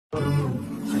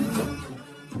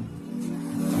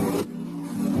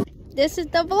This is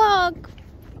the vlog.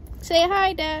 Say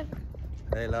hi, Dad.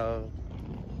 Hello.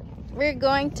 We're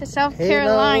going to South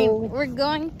Carolina. We're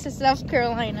going to South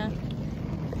Carolina.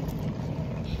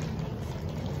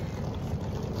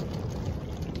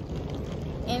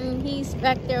 And he's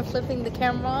back there flipping the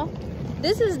camera off.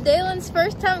 This is Dalen's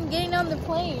first time getting on the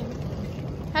plane.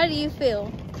 How do you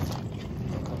feel?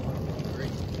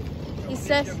 He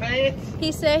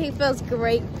said he feels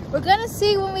great. We're gonna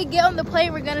see when we get on the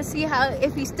plane. We're gonna see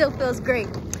if he still feels great.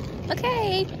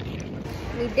 Okay.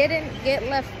 We didn't get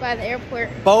left by the airport.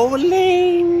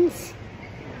 Bowling.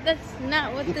 That's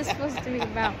not what this is supposed to be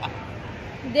about.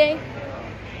 Day,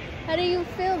 how do you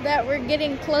feel that we're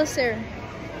getting closer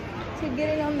to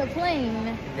getting on the plane?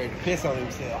 He's ready to piss on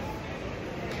himself.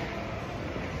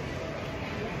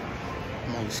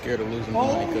 I'm only scared of losing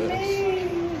money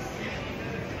because.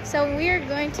 So we're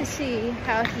going to see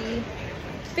how he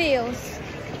feels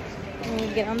when we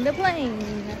get on the plane.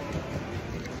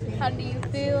 How do you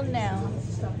feel now?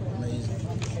 Amazing.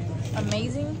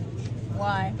 Amazing?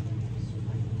 Why?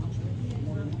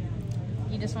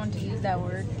 You just want to use that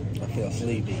word. I feel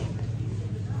sleepy.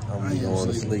 I'm going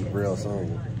to sleep real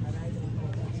soon.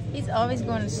 He's always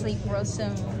going to sleep real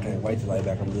soon. I can't wait till I get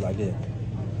back. I'm gonna do like this.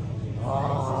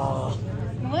 Ah.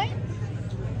 What?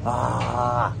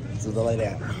 Ah. So I lay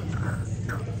down.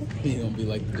 He gonna be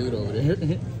like the dude over there.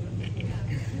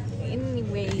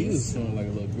 Anyways. He was sounding like a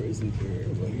little grizzly bear.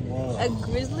 Wow. A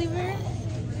grizzly bear?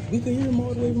 We could hear him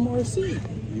all the way from our seat.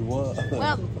 You what?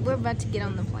 Well, we're about to get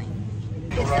on the plane.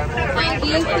 How do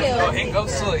you feel? Go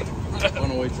sleep. On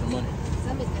the way to the money.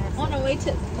 On the way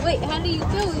to... Wait, how do you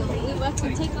feel? We're about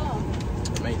to take off.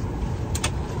 Amazing.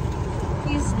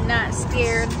 He's not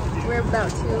scared. We're about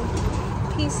to.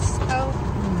 Peace out.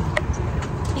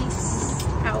 Peace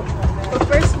out. But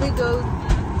first we go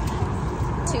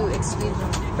to, excuse me.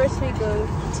 First we go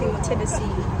to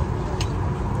Tennessee.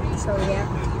 So yeah.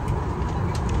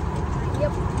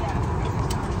 Yep.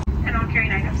 And all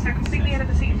carrying items are completely out of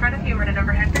the seat in front of you and an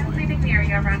overhead bin leaving the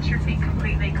area around your feet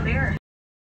completely clear.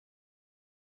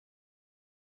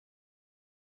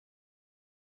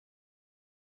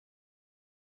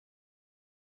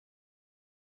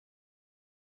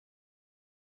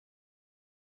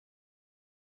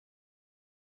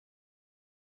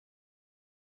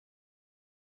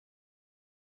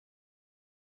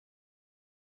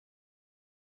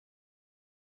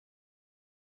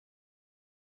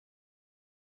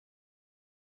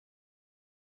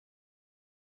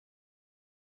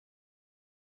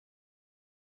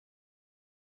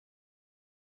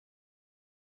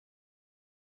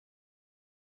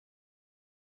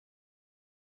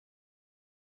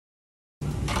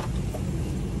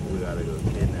 We gotta go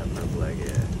kidnap her black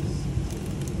ass.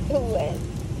 What?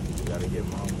 We gotta get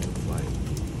mom on the flight.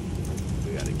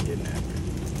 We gotta kidnap her.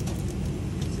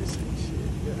 This ain't shit.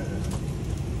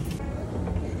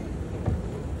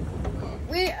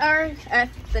 We are at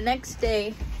the next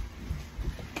day.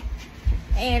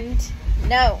 And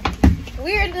no.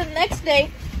 We're the next day.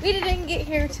 We didn't get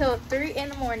here till 3 in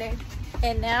the morning.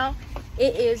 And now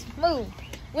it is moved.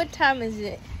 What time is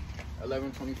it?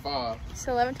 11:25. It's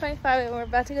 11:25 and we're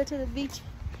about to go to the beach.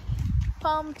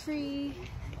 Palm tree.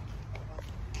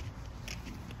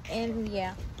 And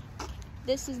yeah.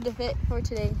 This is the fit for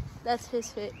today. That's his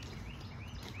fit.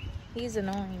 He's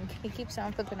annoying. He keeps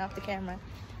on flipping off the camera.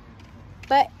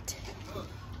 But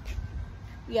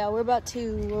yeah, we're about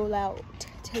to roll out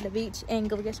to the beach and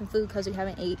go get some food because we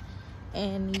haven't ate.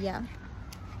 And yeah.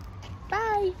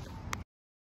 Bye.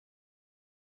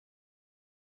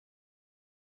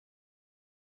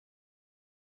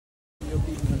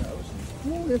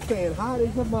 This saying hot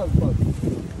as a motherfucker.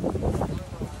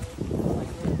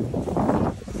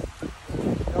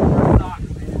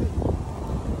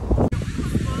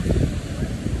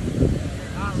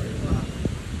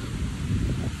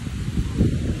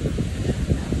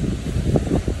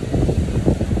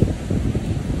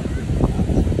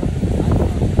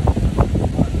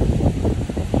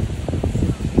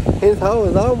 His hole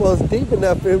is almost deep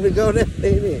enough for him to go down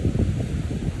in it.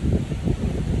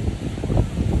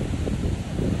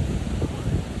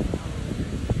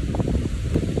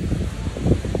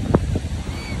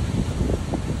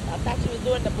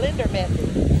 Doing the blender method.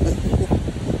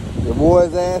 The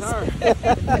boy's ass.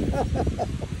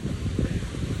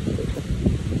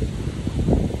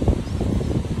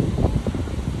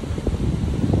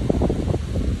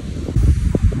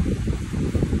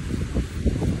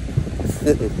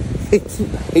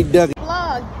 he dug it.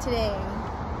 Vlog today.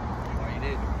 Oh, you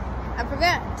did? I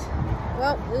forgot.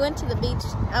 Well, we went to the beach.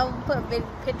 I'll put big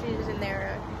pictures in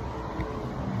there.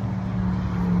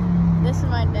 This is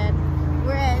my dad.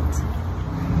 We're at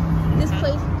this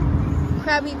place.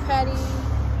 Krabby Patty,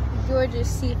 George's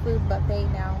Seafood Buffet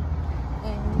now.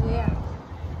 And yeah.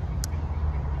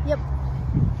 Yep.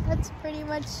 That's pretty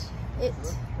much it.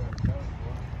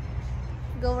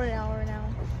 Go over an hour now.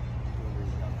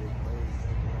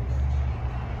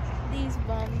 These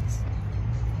bums.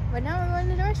 But now we're going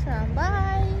to the restaurant.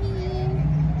 Bye.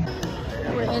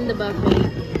 We're in the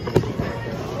buffet.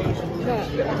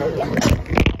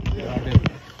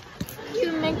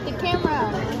 You make the camera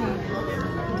out.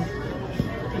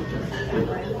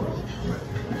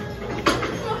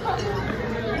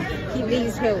 He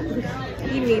needs help.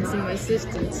 He needs some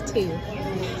assistance too.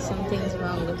 Something's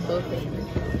wrong with both of them.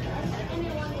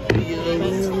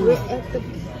 We're at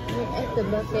the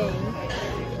buffet.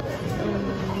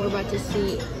 We're about to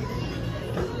see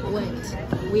what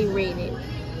we rate it.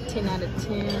 10 out of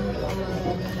 10 or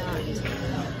not.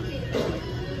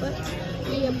 But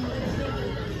yep.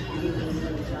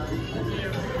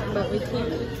 But we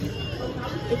can't.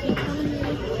 If you come here,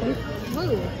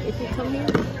 if you come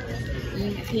here,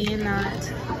 you cannot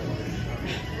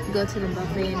go to the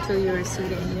buffet until you're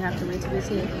seated, and you have to wait to be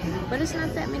seated. But it's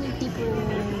not that many people.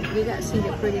 We got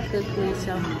seated pretty quickly,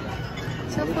 so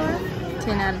far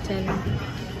 10 out of 10.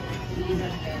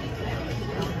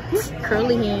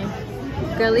 Curly hair.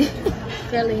 Curly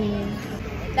hair.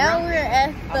 Now we're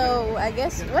at the, I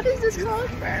guess, what is this called?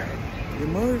 The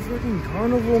motherfucking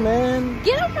carnival, man.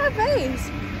 Get off my face.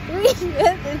 We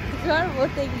at the carnival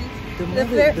thingy. The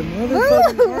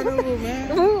motherfucking carnival,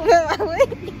 man. Move out my way.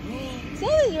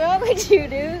 Something's wrong with you,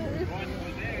 dude.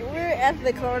 We're at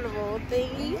the carnival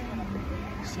thingy.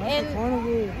 And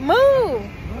carnival. Move.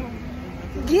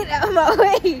 Get out of my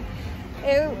way.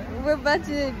 And we're about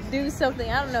to do something.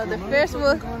 I don't know. The first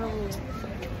one.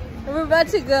 We're about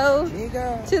to go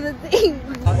to the thing.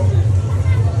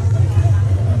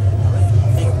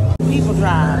 People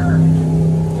drive.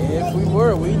 If we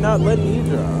were, we not letting you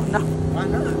drive. No. Why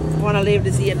not? Want to live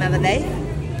to see another day?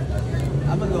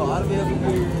 I'm gonna go all the way over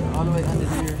here, all the way under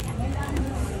here.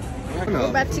 We're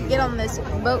about to get on this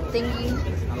boat thingy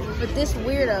with this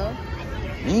weirdo.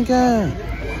 Nigga.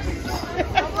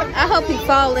 I hope he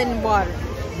fall in the water.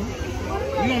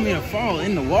 You want me to fall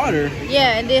in the water?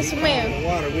 Yeah, and then swim. The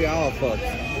water, we all fucked.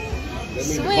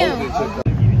 Swim.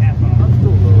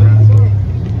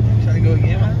 Try to go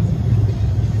again, man?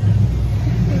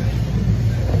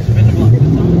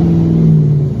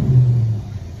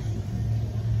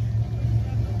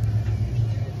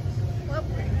 Well,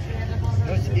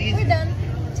 we're done.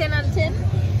 10 out of 10.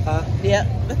 Yep.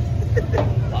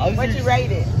 What you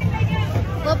rate it?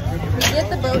 Well, we did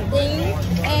the boat thing,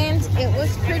 and it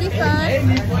was pretty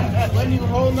fun. Wasn't even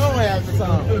hold no half the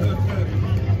time.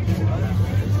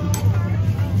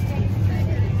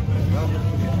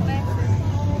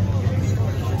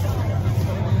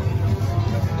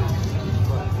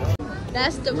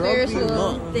 That's the Ferris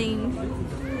wheel thing.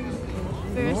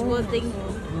 Ferris wheel thing.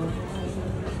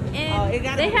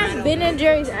 And they have Ben and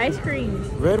Jerry's ice cream.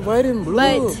 Red, white, and blue.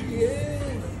 But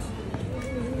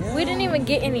we didn't even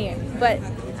get any. But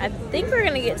I think we're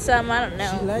gonna get some. I don't She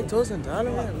know. lactose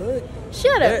intolerant. Look.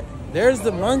 Shut up. There's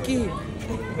the monkey.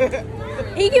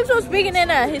 He keeps on speaking in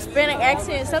a Hispanic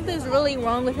accent. Something's really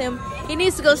wrong with him. He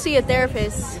needs to go see a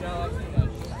therapist.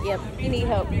 Yep, he needs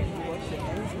help.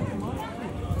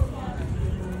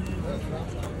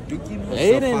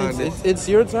 Aiden, it's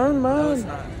your turn, man.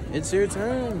 It's your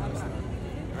turn.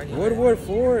 World War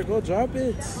IV, go drop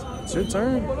it. It's your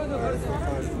turn.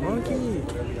 Monkey.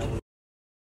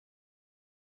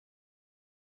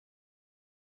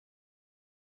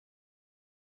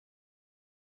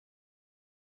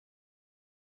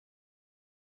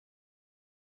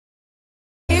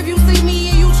 If you see me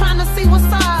and you tryna see what's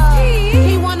up,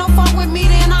 he wanna fuck with me,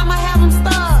 then I'ma have him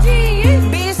stuck.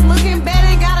 Bitch looking bad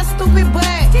and got a stupid butt.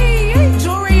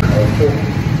 Jewelry.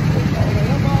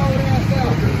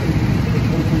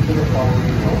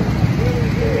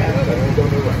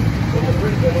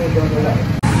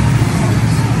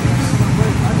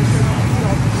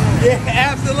 Yeah,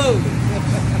 absolutely.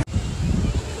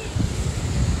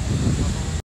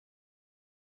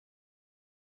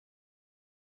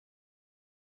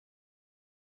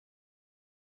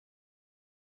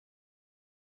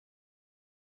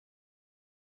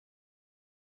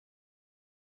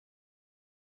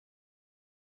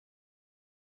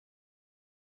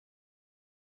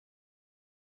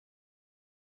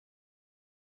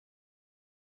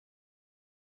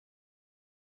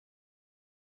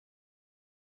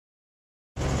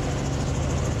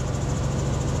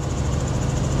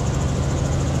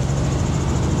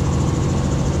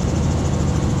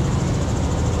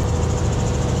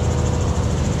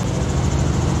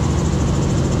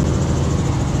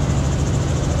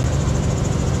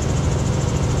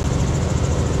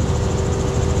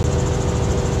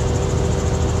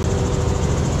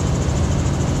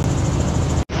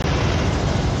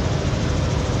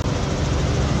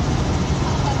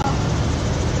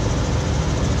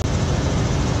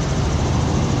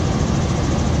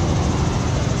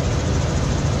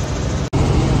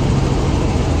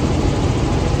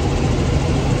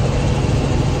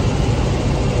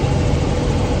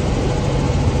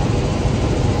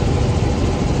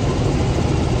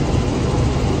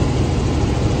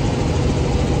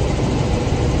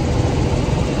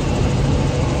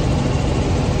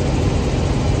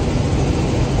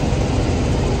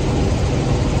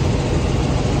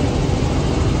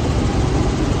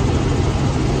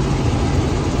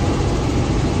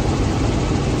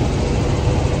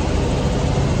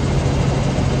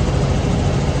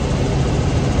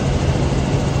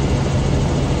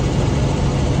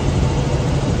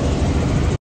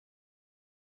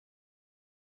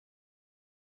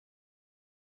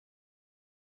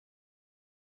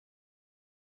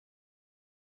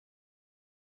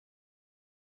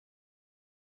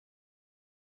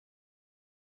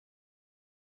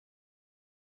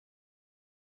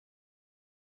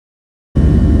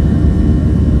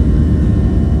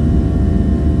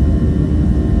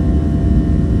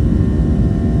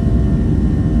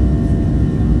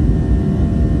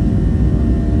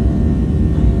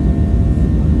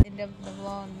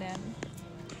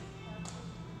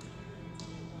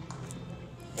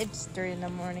 3 in the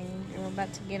morning. We're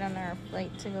about to get on our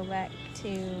flight to go back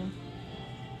to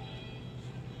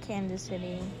Kansas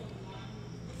City.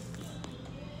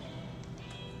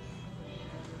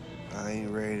 I ain't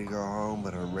ready to go home,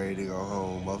 but I'm ready to go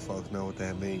home. Most folks know what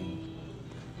that means.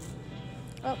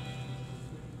 Oh,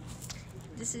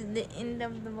 this is the end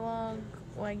of the vlog.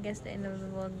 Well, I guess the end of the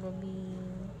vlog will be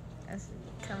us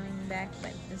coming back,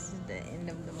 but this is the end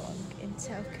of the vlog in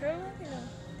South Carolina.